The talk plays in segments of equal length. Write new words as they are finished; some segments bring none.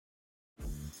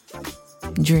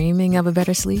Dreaming of a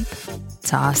better sleep?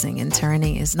 Tossing and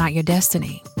turning is not your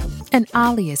destiny. And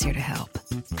Ollie is here to help.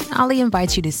 Ollie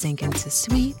invites you to sink into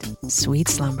sweet, sweet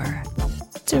slumber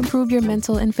to improve your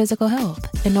mental and physical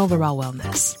health and overall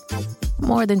wellness.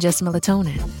 More than just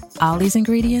melatonin, Ollie's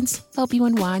ingredients help you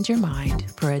unwind your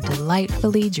mind for a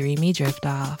delightfully dreamy drift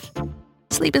off.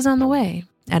 Sleep is on the way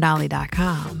at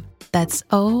Ollie.com. That's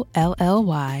OLLY.com.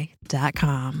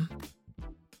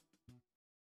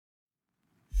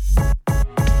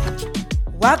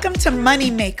 Welcome to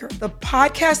Moneymaker, the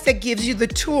podcast that gives you the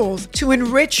tools to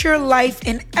enrich your life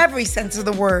in every sense of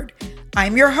the word.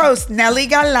 I'm your host, Nelly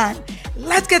Galan.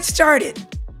 Let's get started.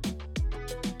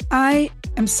 I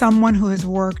am someone who has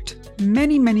worked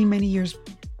many years,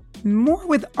 more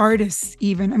with artists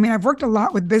even. I mean, I've worked a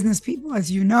lot with business people, as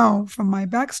you know, from my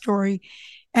backstory.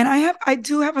 And I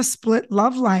do have a split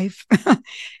love life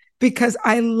because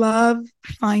I love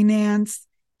finance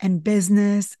and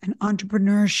business and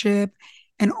entrepreneurship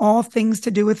and all things to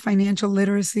do with financial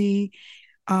literacy.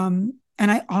 And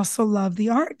I also love the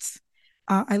arts.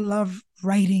 I love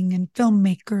writing and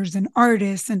filmmakers and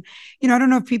artists. And, I don't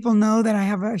know if people know that I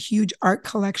have a huge art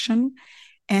collection.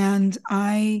 And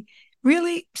I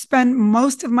really spend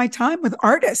most of my time with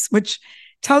artists, which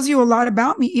tells you a lot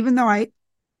about me, even though I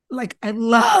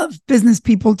love business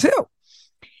people too.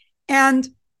 And,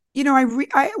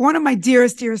 one of my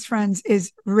dearest friends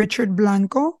is Richard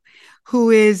Blanco, who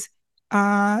is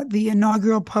the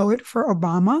inaugural poet for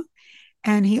Obama.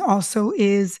 And he also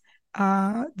is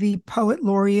the poet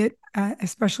laureate,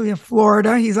 especially of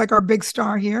Florida. He's like our big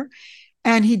star here.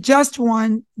 And he just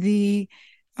won the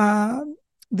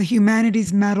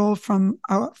Humanities Medal from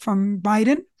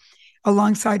Biden,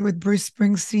 alongside with Bruce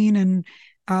Springsteen and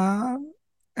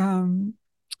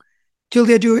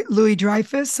Julia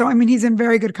Louis-Dreyfus. So, I mean, he's in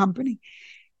very good company.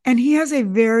 And he's a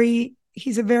very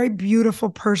beautiful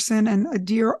person and a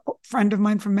dear friend of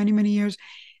mine for many years.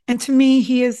 And to me,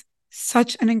 he is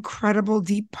such an incredible,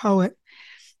 deep poet.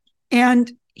 And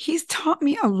he's taught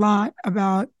me a lot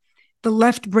about the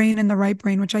left brain and the right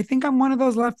brain, which I think I'm one of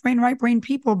those left brain, right brain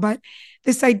people. But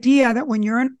this idea that when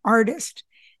you're an artist,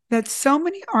 that so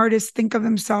many artists think of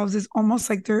themselves as almost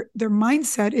like their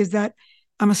mindset is that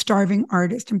I'm a starving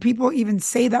artist. And people even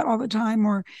say that all the time,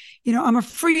 or, I'm a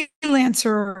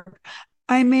freelancer,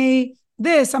 I'm a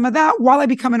this, I'm a that, while I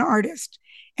become an artist.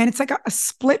 And it's like a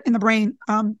split in the brain.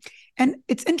 And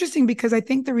it's interesting because I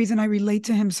think the reason I relate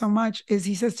to him so much is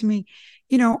he says to me,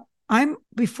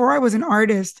 before I was an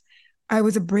artist, I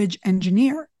was a bridge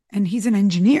engineer, and he's an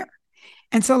engineer.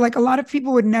 And so like a lot of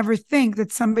people would never think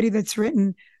that somebody that's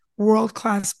written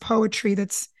world-class poetry,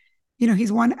 that's,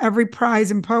 he's won every prize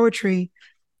in poetry,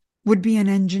 would be an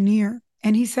engineer.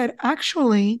 And he said,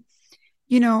 actually,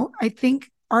 I think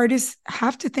artists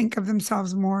have to think of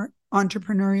themselves more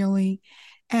entrepreneurially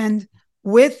and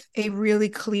with a really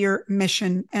clear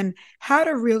mission, and how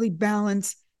to really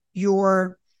balance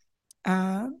your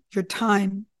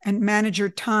time and manage your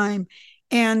time,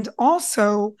 and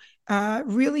also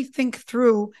really think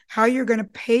through how you're going to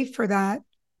pay for that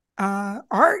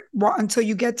art until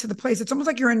you get to the place. It's almost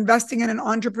like you're investing in an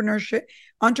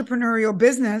entrepreneurial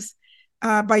business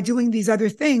by doing these other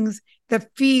things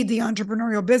that feed the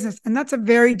entrepreneurial business. And that's a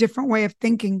very different way of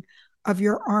thinking of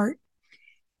your art.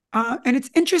 And it's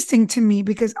interesting to me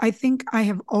because I think I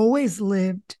have always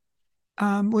lived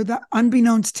with,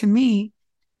 unbeknownst to me,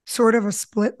 sort of a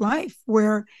split life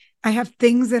where I have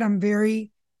things that I'm very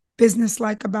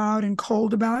businesslike about and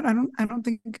cold about. I don't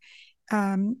think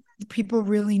people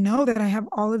really know that I have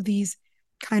all of these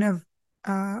kind of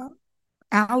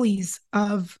alleys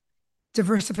of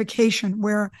diversification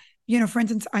where, for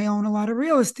instance, I own a lot of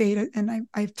real estate, and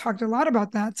I've talked a lot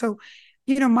about that. So,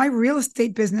 my real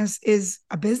estate business is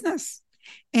a business,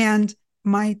 and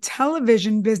my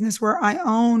television business, where I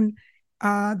own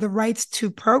the rights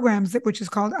to programs, which is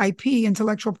called IP,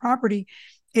 intellectual property,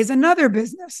 is another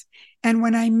business. And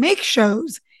when I make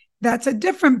shows, that's a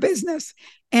different business.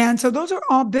 And so those are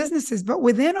all businesses. But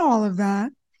within all of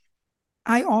that,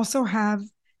 I also have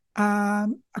a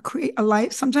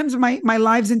life. Sometimes my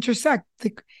lives intersect,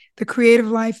 the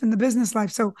creative life and the business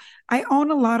life. So I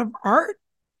own a lot of art.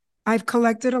 I've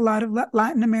collected a lot of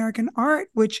Latin American art,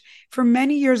 which for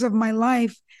many years of my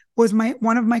life was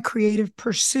one of my creative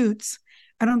pursuits.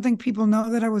 I don't think people know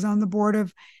that I was on the board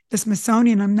of the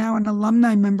Smithsonian. I'm now an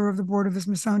alumni member of the board of the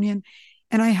Smithsonian.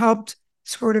 And I helped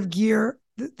sort of gear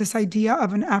this idea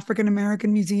of an African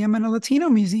American museum and a Latino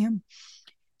museum.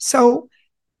 So,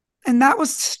 and that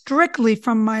was strictly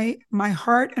from my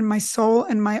heart and my soul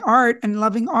and my art and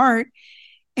loving art.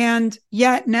 And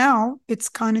yet now it's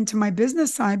gone into my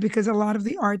business side because a lot of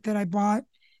the art that I bought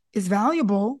is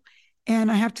valuable,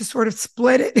 and I have to sort of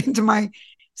split it into my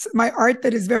art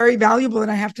that is very valuable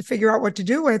and I have to figure out what to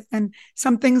do with, and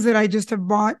some things that I just have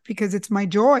bought because it's my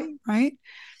joy, right?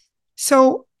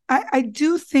 So I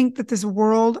do think that this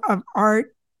world of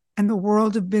art and the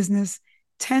world of business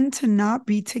tend to not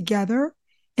be together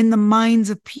in the minds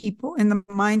of people,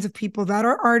 that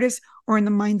are artists or in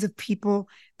the minds of people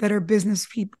that are business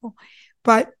people.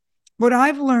 But what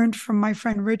I've learned from my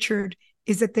friend Richard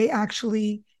is that they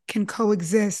actually can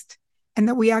coexist, and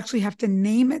that we actually have to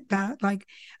name it that. Like,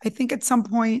 I think at some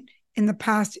point in the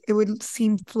past, it would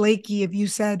seem flaky if you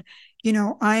said,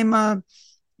 I'm a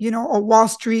Wall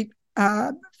Street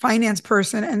finance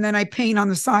person, and then I paint on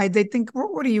the side. They think,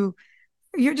 what are you?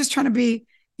 You're just trying to be,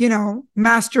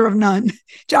 master of none,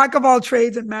 jack of all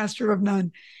trades and master of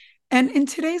none. And in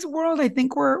today's world, I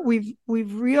think we've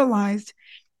realized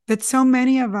that so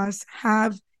many of us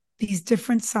have these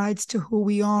different sides to who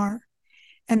we are,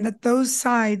 and that those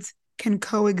sides can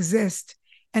coexist,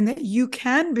 and that you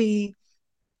can be,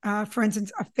 for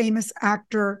instance, a famous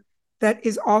actor that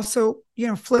is also,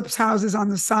 flips houses on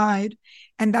the side,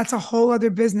 and that's a whole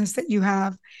other business that you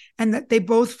have, and that they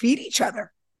both feed each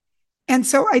other. And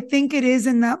so I think it is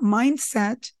in that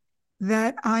mindset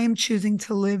that I am choosing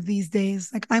to live these days.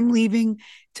 Like, I'm leaving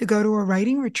to go to a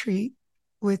writing retreat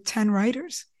with 10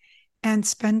 writers and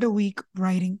spend a week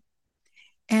writing.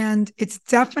 And it's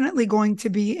definitely going to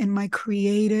be in my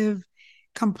creative,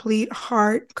 complete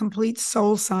heart, complete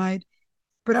soul side.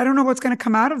 But I don't know what's going to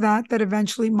come out of that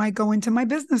eventually might go into my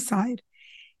business side.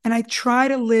 And I try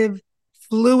to live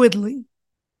fluidly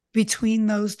between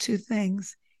those two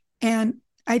things. And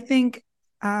I think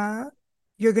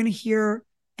you're going to hear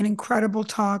an incredible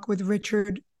talk with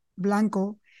Richard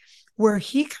Blanco, where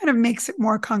he kind of makes it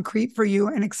more concrete for you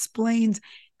and explains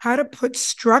how to put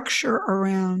structure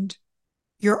around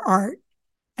your art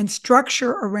and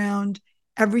structure around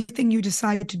everything you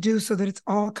decide to do, so that it's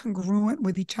all congruent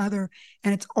with each other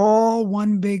and it's all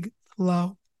one big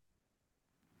flow.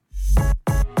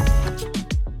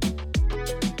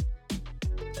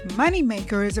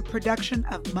 Moneymaker is a production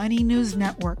of Money News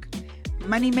Network.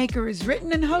 Moneymaker is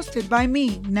written and hosted by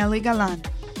me, Nelly Galan.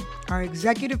 Our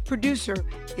executive producer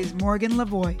is Morgan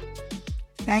Lavoie.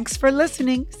 Thanks for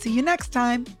listening. See you next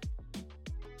time.